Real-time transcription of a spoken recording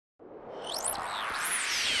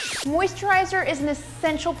Moisturizer is an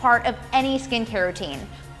essential part of any skincare routine,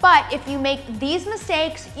 but if you make these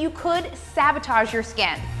mistakes, you could sabotage your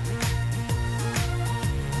skin.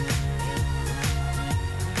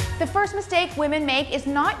 The first mistake women make is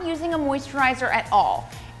not using a moisturizer at all.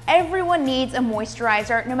 Everyone needs a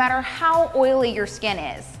moisturizer, no matter how oily your skin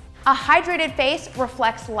is. A hydrated face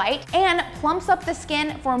reflects light and plumps up the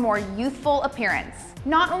skin for a more youthful appearance.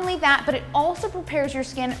 Not only that, but it also prepares your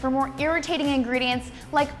skin for more irritating ingredients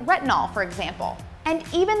like retinol, for example. And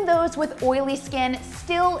even those with oily skin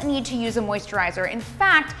still need to use a moisturizer. In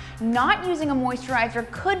fact, not using a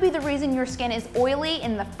moisturizer could be the reason your skin is oily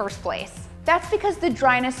in the first place. That's because the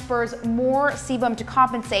dryness spurs more sebum to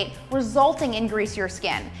compensate, resulting in greasier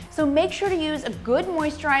skin. So make sure to use a good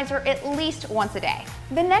moisturizer at least once a day.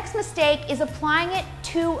 The next mistake is applying it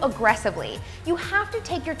too aggressively. You have to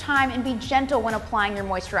take your time and be gentle when applying your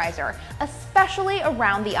moisturizer, especially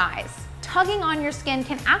around the eyes. Tugging on your skin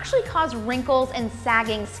can actually cause wrinkles and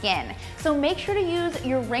sagging skin, so make sure to use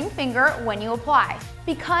your ring finger when you apply.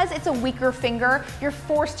 Because it's a weaker finger, you're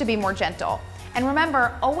forced to be more gentle. And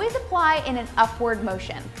remember, always apply in an upward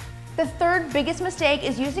motion. The third biggest mistake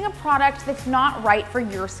is using a product that's not right for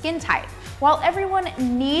your skin type. While everyone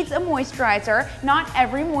needs a moisturizer, not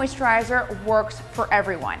every moisturizer works for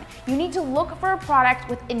everyone. You need to look for a product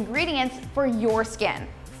with ingredients for your skin.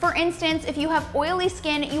 For instance, if you have oily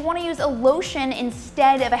skin, you want to use a lotion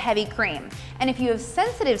instead of a heavy cream. And if you have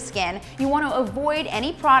sensitive skin, you want to avoid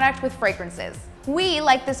any product with fragrances. We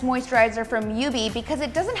like this moisturizer from NewBeauty because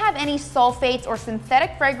it doesn't have any sulfates or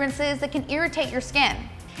synthetic fragrances that can irritate your skin.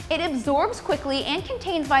 It absorbs quickly and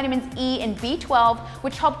contains vitamins E and B12,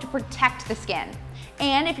 which help to protect the skin.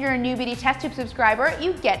 And if you're a NewBeauty Test Tube subscriber,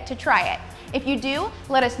 you get to try it. If you do,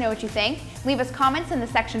 let us know what you think. Leave us comments in the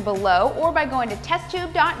section below or by going to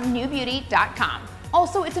testtube.newbeauty.com.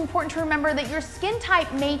 Also, it's important to remember that your skin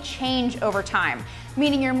type may change over time,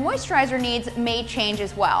 meaning your moisturizer needs may change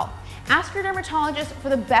as well. Ask your dermatologist for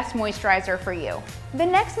the best moisturizer for you. The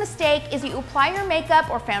next mistake is you apply your makeup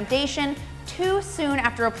or foundation too soon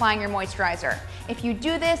after applying your moisturizer. If you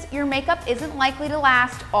do this, your makeup isn't likely to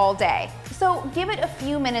last all day. So give it a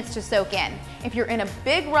few minutes to soak in. If you're in a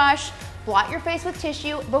big rush, blot your face with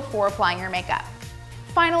tissue before applying your makeup.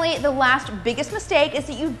 Finally, the last biggest mistake is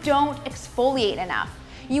that you don't exfoliate enough.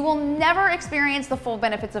 You will never experience the full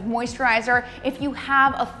benefits of moisturizer if you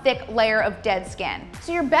have a thick layer of dead skin.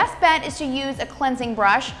 So your best bet is to use a cleansing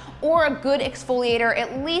brush or a good exfoliator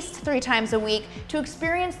at least 3 times a week to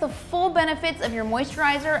experience the full benefits of your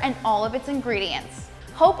moisturizer and all of its ingredients.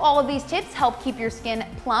 Hope all of these tips help keep your skin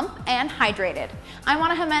plump and hydrated. I'm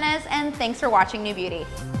Ana Jimenez, and thanks for watching NewBeauty.